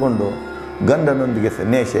 ಎಲ್ಲನೂ ಬಿಟ್ಟುಕೊಂಡು ಗಂಡನೊಂದಿಗೆ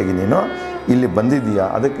ಸನ್ಯಾಸಿಯಾಗಿ ನೀನು ಇಲ್ಲಿ ಬಂದಿದ್ದೀಯಾ,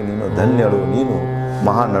 ಅದಕ್ಕೆ ನೀನು ಧನ್ಯಳು, ನೀನು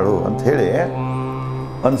ಮಹಾನಳು ಅಂತ ಹೇಳಿ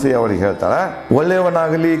ಅನ್ಸೂಯ ಅವಳಿಗೆ ಹೇಳ್ತಾಳೆ.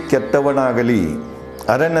 ಒಳ್ಳೆಯವನಾಗಲಿ ಕೆಟ್ಟವನಾಗಲಿ,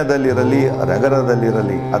 ಅರಣ್ಯದಲ್ಲಿರಲಿ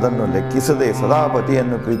ನಗರದಲ್ಲಿರಲಿ, ಅದನ್ನು ಲೆಕ್ಕಿಸದೆ ಸದಾ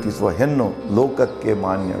ಪತಿಯನ್ನು ಪ್ರೀತಿಸುವ ಹೆಣ್ಣು ಲೋಕಕ್ಕೆ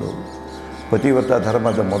ಮಾನ್ಯಳು. ಪತಿವ್ರತ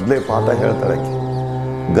ಧರ್ಮದ ಮೊದಲೇ ಪಾಠ ಹೇಳ್ತಾಳೆ.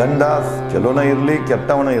 ಗಂಡ ಚಲೋನ ಇರಲಿ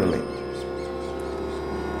ಕೆಟ್ಟವನ ಇರಲಿ,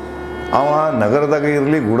 ಅವ ನಗರದಾಗ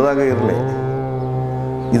ಇರಲಿ ಗುಡ್ದಾಗ ಇರಲಿ,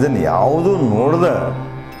 ಇದನ್ನು ಯಾವುದೂ ನೋಡ್ದ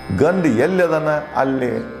ಗಂಡು ಎಲ್ಲಿ ಅದನ್ನು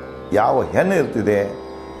ಅಲ್ಲಿ ಯಾವ ಹೆಣ್ಣು ಇರ್ತಿದೆ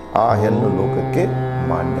ಆ ಹೆಣ್ಣು ಲೋಕಕ್ಕೆ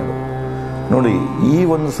ಮಾನ್ಯರು. ನೋಡಿ, ಈ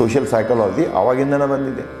ಒಂದು ಸೋಷಿಯಲ್ ಸೈಕಾಲಜಿ ಆವಾಗಿಂದನೇ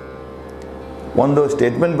ಬಂದಿದೆ. ಒಂದು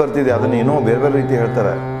ಸ್ಟೇಟ್ಮೆಂಟ್ ಬರ್ತಿದೆ, ಅದನ್ನು ಏನೋ ಬೇರೆ ಬೇರೆ ರೀತಿ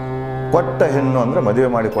ಹೇಳ್ತಾರೆ. ಕೊಟ್ಟ ಹೆಣ್ಣು ಅಂದರೆ ಮದುವೆ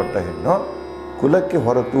ಮಾಡಿ ಕೊಟ್ಟ ಹೆಣ್ಣು ಕುಲಕ್ಕೆ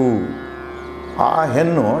ಹೊರತು ಆ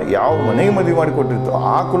ಹೆಣ್ಣು ಯಾವ ಮನೆಗೆ ಮದುವೆ ಮಾಡಿಕೊಟ್ಟಿರ್ತೋ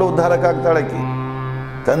ಆ ಕುಲ ಉದ್ಧಾರಕ್ಕಾಗ್ತಾಳೆ ಆಕಿ.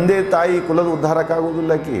 ತಂದೆ ತಾಯಿ ಕುಲದ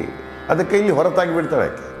ಉದ್ಧಾರಕ್ಕಾಗೋದಿಲ್ಲ ಆಕಿ, ಅದಕ್ಕೆ ಇಲ್ಲಿ ಹೊರತಾಗಿ ಬಿಡ್ತಾಳೆ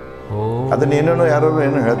ಆಕೆ. ಅದನ್ನೇನೇನೋ ಯಾರು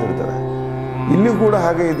ಏನೋ ಹೇಳ್ತಿರ್ತಾರೆ. ಇಲ್ಲಿಯೂ ಕೂಡ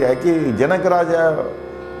ಹಾಗೆ ಇದೆ. ಆಕೆ ಜನಕರಾಜ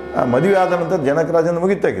ಮದುವೆ ಆದ ನಂತರ ಜನಕರಾಜನ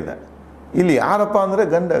ಮುಗಿತಾಗಿದೆ. ಇಲ್ಲಿ ಯಾರಪ್ಪ ಅಂದರೆ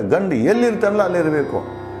ಗಂಡು ಎಲ್ಲಿರ್ತಾನಲ್ಲ ಅಲ್ಲಿರಬೇಕು.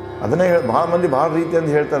 ಅದನ್ನೇ ಭಾಳ ಮಂದಿ ಭಾಳ ರೀತಿಯಿಂದ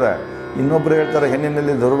ಹೇಳ್ತಾರೆ. ಇನ್ನೊಬ್ಬರು ಹೇಳ್ತಾರೆ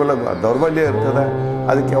ಹೆಣ್ಣಿನಲ್ಲಿ ದೌರ್ಬಲ್ಯ ಇರ್ತದೆ,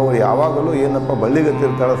 ಅದಕ್ಕೆ ಅವ್ರು ಯಾವಾಗಲೂ ಏನಪ್ಪ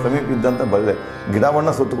ಬಳ್ಳಿಗತ್ತಿರ್ತಾಳೆ, ಸಮೀಪ ಇದ್ದಂಥ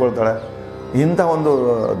ಗಿಡವನ್ನು ಸುತ್ತಕೊಳ್ತಾಳೆ. ಇಂಥ ಒಂದು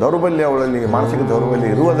ದೌರ್ಬಲ್ಯ ಅವಳಲ್ಲಿ, ಮಾನಸಿಕ ದೌರ್ಬಲ್ಯ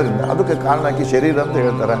ಇರುವುದರಿಂದ ಅದಕ್ಕೆ ಕಾರಣ ಆಕಿ ಶರೀರ ಅಂತ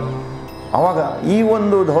ಹೇಳ್ತಾರೆ. ಆವಾಗ ಈ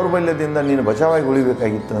ಒಂದು ದೌರ್ಬಲ್ಯದಿಂದ ನೀನು ಬಚಾವಾಗಿ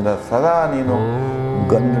ಉಳಿಬೇಕಾಗಿತ್ತು ಅಂದರೆ ಸದಾ ನೀನು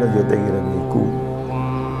ಗಂಡನ ಜೊತೆಗಿರಬೇಕು.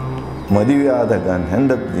 ಮದುವೆಯಾದ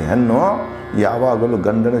ಹೆಣ್ಣು ಯಾವಾಗಲೂ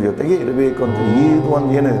ಗಂಡನ ಜೊತೆಗೆ ಇರಬೇಕು ಅಂತ ಇದು ಒಂದು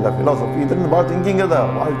ಏನಿಲ್ಲ ಫಿಲಾಸಫಿ. ಇದರಿಂದ ಭಾಳ ಥಿಂಕಿಂಗ್ ಅದ,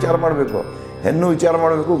 ಭಾಳ ವಿಚಾರ ಮಾಡಬೇಕು. ಹೆಣ್ಣು ವಿಚಾರ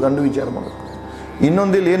ಮಾಡಬೇಕು, ಗಂಡು ವಿಚಾರ ಮಾಡಬೇಕು.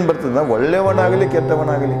 ಇನ್ನೊಂದು ಇಲ್ಲಿ ಏನು ಬರ್ತದೆ, ಒಳ್ಳೆಯವನಾಗಲಿ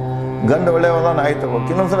ಕೆಟ್ಟವನಾಗಲಿ, ಗಂಡು ಒಳ್ಳೆಯವನ ಆಯ್ತು.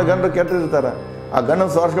 ಇನ್ನೊಂದ್ಸಲ ಗಂಡು ಕೆಟ್ಟಿರ್ತಾರೆ, ಆ ಗಂಡನ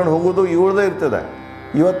ಸಾರಿಸ್ಕೊಂಡು ಹೋಗೋದು ಇವಳದೇ ಇರ್ತದೆ.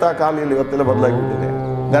 ಇವತ್ತು ಆ ಕಾಲದಲ್ಲಿ ಇವತ್ತೆಲ್ಲ ಬದಲಾಗಿಬಿಟ್ಟಿದೆ.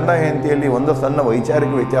 ಗಂಡ ಹೆಂಡತಿಯಲ್ಲಿ ಒಂದು ಸಣ್ಣ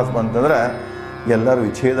ವೈಚಾರಿಕ ವ್ಯತ್ಯಾಸ ಬಂತಂದ್ರೆ ಎಲ್ಲರೂ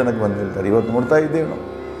ವಿಚ್ಛೇದನಕ್ಕೆ ಬಂದಿರ್ತಾರೆ. ಇವತ್ತು ನೋಡ್ತಾ ಇದ್ದೇವೆ ನಾವು.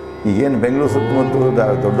 ಈಗೇನು ಬೆಂಗಳೂರು ಸುತ್ತಮುತ್ತ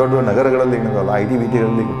ದೊಡ್ಡ ದೊಡ್ಡ ನಗರಗಳಲ್ಲಿ ಏನದಲ್ಲ IT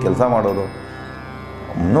BTಗಳಲ್ಲಿ ಕೆಲಸ ಮಾಡೋದು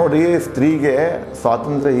ನೋಡಿ, ಸ್ತ್ರೀಗೆ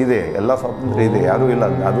ಸ್ವಾತಂತ್ರ್ಯ ಇದೆ, ಎಲ್ಲ ಸ್ವಾತಂತ್ರ್ಯ ಇದೆ, ಯಾರೂ ಇಲ್ಲ.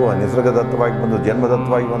 ಅದು ನಿಸರ್ಗದತ್ತವಾಗಿ ಬಂದು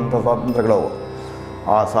ಜನ್ಮದತ್ತವಾಗಿ ಬಂದಂಥ ಸ್ವಾತಂತ್ರ್ಯಗಳವು.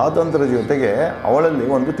 ಆ ಸ್ವಾತಂತ್ರ್ಯ ಜೊತೆಗೆ ಅವಳಲ್ಲಿ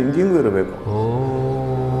ಒಂದು ಥಿಂಕಿಂಗು ಇರಬೇಕು.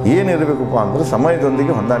 ಏನಿರಬೇಕಪ್ಪ ಅಂದರೆ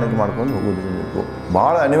ಸಮಯದೊಂದಿಗೆ ಹೊಂದಾಣಿಕೆ ಮಾಡ್ಕೊಂಡು ಹೋಗೋದಿರಬೇಕು.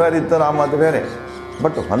 ಭಾಳ ಅನಿವಾರ್ಯ ಇತ್ತು ಆ ಮಾತು ಬೇರೆ,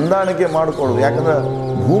 ಬಟ್ ಹೊಂದಾಣಿಕೆ ಮಾಡಿಕೊಳ್ಳೋದು. ಯಾಕಂದ್ರೆ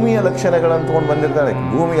ಭೂಮಿಯ ಲಕ್ಷಣಗಳನ್ನು ತೊಗೊಂಡು ಬಂದಿರ್ತಾಳೆ.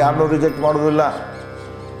 ಭೂಮಿ ಯಾರನ್ನೂ ರಿಜೆಕ್ಟ್ ಮಾಡೋದಿಲ್ಲ.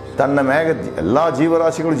 ತನ್ನ ಮ್ಯಾಗ ಎಲ್ಲ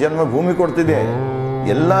ಜೀವರಾಶಿಗಳು ಜನ್ಮ ಭೂಮಿ ಕೊಡ್ತಿದೆ.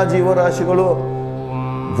 ಎಲ್ಲ ಜೀವರಾಶಿಗಳು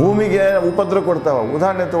ಭೂಮಿಗೆ ಉಪದ್ರ ಕೊಡ್ತಾವ.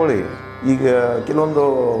 ಉದಾಹರಣೆ ತಗೊಳ್ಳಿ, ಈಗ ಕೆಲವೊಂದು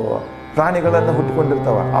ಪ್ರಾಣಿಗಳನ್ನು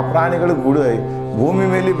ಹುಟ್ಟಿಕೊಂಡಿರ್ತಾವ. ಆ ಪ್ರಾಣಿಗಳು ಭೂಮಿ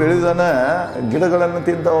ಮೇಲೆ ಬೆಳೆದನ ಗಿಡಗಳನ್ನು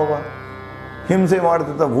ತಿಂತಾವ, ಹಿಂಸೆ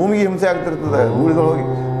ಮಾಡ್ತಿರ್ತಾವ, ಭೂಮಿಗೆ ಹಿಂಸೆ ಆಗ್ತಿರ್ತದೆ. ಗೂಳಿಗಳು ಹೋಗಿ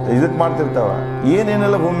ಇದಕ್ಕೆ ಮಾಡ್ತಿರ್ತಾವ,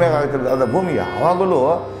 ಏನೇನೆಲ್ಲ ಭೂಮಿಯಾಗ ಆಗ್ತಿರ್ತದೆ. ಅದು ಭೂಮಿ ಯಾವಾಗಲೂ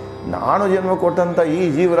ನಾನು ಜನ್ಮ ಕೊಟ್ಟಂಥ ಈ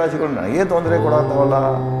ಜೀವರಾಶಿಗಳು ನನಗೇ ತೊಂದರೆ ಕೊಡತ್ತಾವಲ್ಲ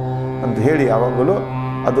ಅಂತ ಹೇಳಿ ಯಾವಾಗಲೂ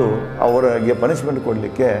ಅದು ಅವರಿಗೆ ಪನಿಷ್ಮೆಂಟ್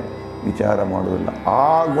ಕೊಡಲಿಕ್ಕೆ ವಿಚಾರ ಮಾಡೋದಿಲ್ಲ. ಆ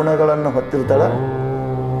ಗುಣಗಳನ್ನು ಹೊತ್ತಿರ್ತಾಳೆ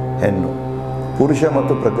ಹೆಣ್ಣು. ಪುರುಷ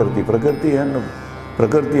ಮತ್ತು ಪ್ರಕೃತಿ ಹೆಣ್ಣು,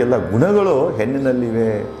 ಪ್ರಕೃತಿ ಎಲ್ಲ ಗುಣಗಳು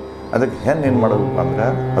ಹೆಣ್ಣಿನಲ್ಲಿವೆ. ಅದಕ್ಕೆ ಹೆಣ್ಣು ಏನು ಮಾಡಬೇಕು ಅಂದರೆ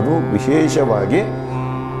ಅದು ವಿಶೇಷವಾಗಿ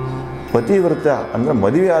ಪತಿವ್ರತ ಅಂದರೆ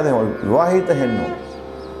ಮದುವೆ ಆದ ವಿವಾಹಿತ ಹೆಣ್ಣು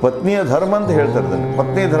ಪತ್ನಿಯ ಧರ್ಮ ಅಂತ ಹೇಳ್ತಾರೆ. ಅದನ್ನು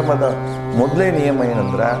ಪತ್ನಿ ಧರ್ಮದ ಮೊದಲೇ ನಿಯಮ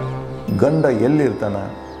ಏನಂದ್ರೆ ಗಂಡ ಎಲ್ಲಿರ್ತಾನ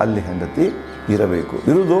ಅಲ್ಲಿ ಹೆಂಡತಿ ಇರಬೇಕು.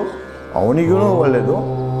 ಇರುವುದು ಅವನಿಗೂ ಒಳ್ಳೆಯದು,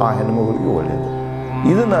 ಆ ಹೆಣ್ಮಗಳಿಗೂ ಒಳ್ಳೆಯದು.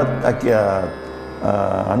 ಇದನ್ನು ಆಕೆ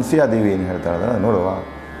ಅನಸೂಯಾದೇವಿ ಏನು ಹೇಳ್ತಾಳೆ ಅಂದರೆ, ನೋಡುವ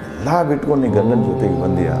ಎಲ್ಲ ಬಿಟ್ಕೊಂಡು ನೀ ಗಂಡನ ಜೊತೆಗೆ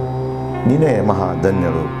ಬಂದೀಯ, ನೀನೇ ಮಹಾ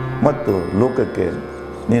ಧನ್ಯಳು ಮತ್ತು ಲೋಕಕ್ಕೆ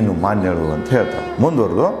ನೀನು ಮಾನ್ಯಳು ಅಂತ ಹೇಳ್ತಾಳೆ.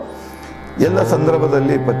 ಮುಂದುವರೆದು, ಎಲ್ಲ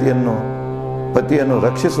ಸಂದರ್ಭದಲ್ಲಿ ಪತಿಯನ್ನು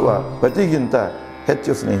ರಕ್ಷಿಸುವ ಪತಿಗಿಂತ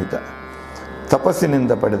ಹೆಚ್ಚು ಸ್ನೇಹಿತ,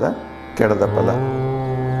 ತಪಸ್ಸಿನಿಂದ ಪಡೆದ ಕೆಡದ ಫಲ.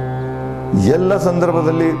 ಎಲ್ಲ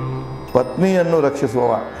ಸಂದರ್ಭದಲ್ಲಿ ಪತ್ನಿಯನ್ನು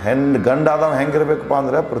ರಕ್ಷಿಸುವವ ಗಂಡಾದವ ಹೆಂಗಿರಬೇಕಪ್ಪ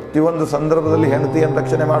ಅಂದರೆ ಪ್ರತಿಯೊಂದು ಸಂದರ್ಭದಲ್ಲಿ ಹೆಂಡತಿಯನ್ನು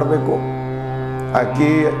ರಕ್ಷಣೆ ಮಾಡಬೇಕು. ಆಕಿ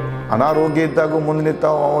ಅನಾರೋಗ್ಯ ಇದ್ದಾಗೂ ಮುಂದೆ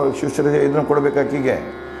ನಿಂತಾವ ಶುಶ್ರೂಷೆ ಇದನ್ನು ಕೊಡಬೇಕು. ಆಕಿಗೆ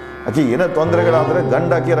ಏನೋ ತೊಂದರೆಗಳಾದರೆ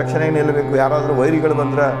ಗಂಡ ಆಕಿ ರಕ್ಷಣೆಗೆ ನಿಲ್ಲಬೇಕು. ಯಾರಾದರೂ ವೈರಿಗಳು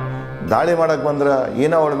ಬಂದ್ರೆ, ದಾಳಿ ಮಾಡೋಕ್ಕೆ ಬಂದ್ರೆ,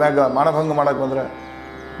 ಏನೋ ಅವಳ ಮ್ಯಾಗ ಮಾನಭಂಗ ಮಾಡೋಕ್ಕೆ ಬಂದ್ರೆ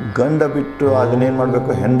ಗಂಡ ಬಿಟ್ಟು ಅದನ್ನೇನು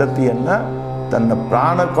ಮಾಡಬೇಕು, ಹೆಂಡತಿಯನ್ನು ತನ್ನ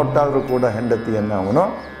ಪ್ರಾಣ ಕೊಟ್ಟಾದರೂ ಕೂಡ ಹೆಂಡತಿಯನ್ನು ಅವನು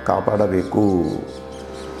ಕಾಪಾಡಬೇಕು.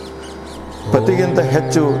 ಪತಿಗಿಂತ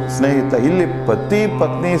ಹೆಚ್ಚು ಸ್ನೇಹಿತ. ಇಲ್ಲಿ ಪತಿ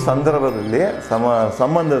ಪತ್ನಿ ಸಂದರ್ಭದಲ್ಲಿ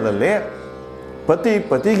ಸಂಬಂಧದಲ್ಲಿ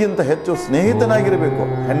ಪತಿಗಿಂತ ಹೆಚ್ಚು ಸ್ನೇಹಿತನಾಗಿರಬೇಕು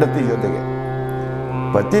ಹೆಂಡತಿ ಜೊತೆಗೆ.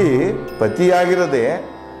 ಪತಿಯಾಗಿರದೆ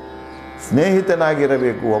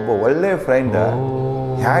ಸ್ನೇಹಿತನಾಗಿರಬೇಕು. ಒಬ್ಬ ಒಳ್ಳೆಯ ಫ್ರೆಂಡ್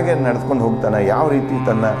ಹೇಗೆ ನಡೆಸ್ಕೊಂಡು ಹೋಗ್ತಾನೆ, ಯಾವ ರೀತಿ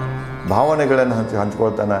ತನ್ನ ಭಾವನೆಗಳನ್ನು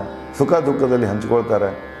ಹಂಚ್ಕೊಳ್ತಾನೆ, ಸುಖ ದುಃಖದಲ್ಲಿ ಹಂಚ್ಕೊಳ್ತಾರೆ,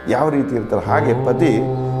 ಯಾವ ರೀತಿ ಇರ್ತಾರೆ, ಹಾಗೆ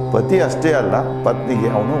ಪತಿ ಅಷ್ಟೇ ಅಲ್ಲ, ಪತ್ನಿಗೆ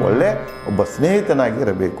ಅವನು ಒಬ್ಬ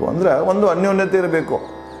ಸ್ನೇಹಿತನಾಗಿರಬೇಕು. ಅಂದರೆ ಒಂದು ಅನ್ಯೋನ್ಯತೆ ಇರಬೇಕು,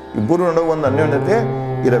 ಇಬ್ಬರು ನಡುವೆ ಒಂದು ಅನ್ಯೋನ್ಯತೆ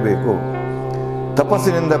ಇರಬೇಕು.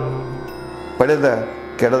 ತಪಸ್ಸಿನಿಂದ ಪಡೆದ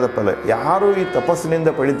ಕೆಡದ ಫಲ. ಯಾರು ಈ ತಪಸ್ಸಿನಿಂದ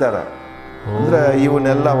ಪಡಿತಾರೆ ಅಂದರೆ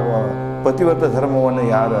ಇವನ್ನೆಲ್ಲ ಪತಿವ್ರತ ಧರ್ಮವನ್ನು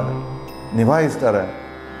ಯಾರು ನಿಭಾಯಿಸ್ತಾರೆ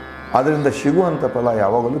ಅದರಿಂದ ಸಿಗುವಂಥ ಫಲ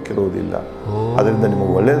ಯಾವಾಗಲೂ ಕೆಡುವುದಿಲ್ಲ. ಅದರಿಂದ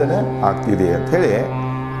ನಿಮಗೆ ಒಳ್ಳೆಯದನ್ನೇ ಆಗ್ತಿದೆ ಅಂಥೇಳಿ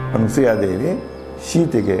ಅನಸೂಯಾದೇವಿ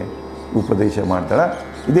ಸೀತೆಗೆ ಉಪದೇಶ ಮಾಡ್ತಾಳೆ.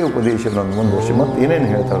 ಇದೇ ಉಪದೇಶವನ್ನು ಮುಂದುವರಿಸಿ ಮತ್ತು ಏನೇನು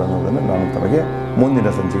ಹೇಳ್ತಾಳೆ ಅನ್ನೋದನ್ನು ನಾನು ತಮಗೆ ಮುಂದಿನ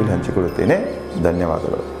ಸಂಚಿಕೆಯಲ್ಲಿ ಹಂಚಿಕೊಳ್ಳುತ್ತೇನೆ.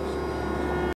 ಧನ್ಯವಾದಗಳು.